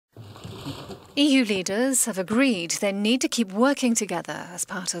EU leaders have agreed they need to keep working together as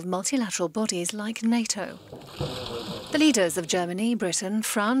part of multilateral bodies like NATO. The leaders of Germany, Britain,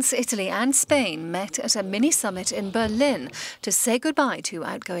 France, Italy and Spain met at a mini-summit in Berlin to say goodbye to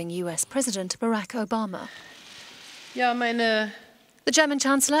outgoing US President Barack Obama. The German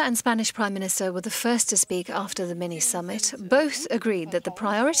Chancellor and Spanish Prime Minister were the first to speak after the mini-summit. Both agreed that the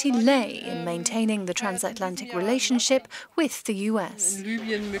priority lay in maintaining the transatlantic relationship with the US.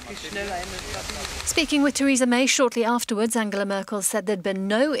 Speaking with Theresa May shortly afterwards, Angela Merkel said there'd been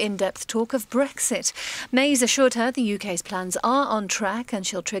no in-depth talk of Brexit. May's assured her the UK's plans are on track and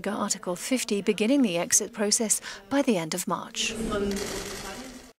she'll trigger Article 50, beginning the exit process by the end of March.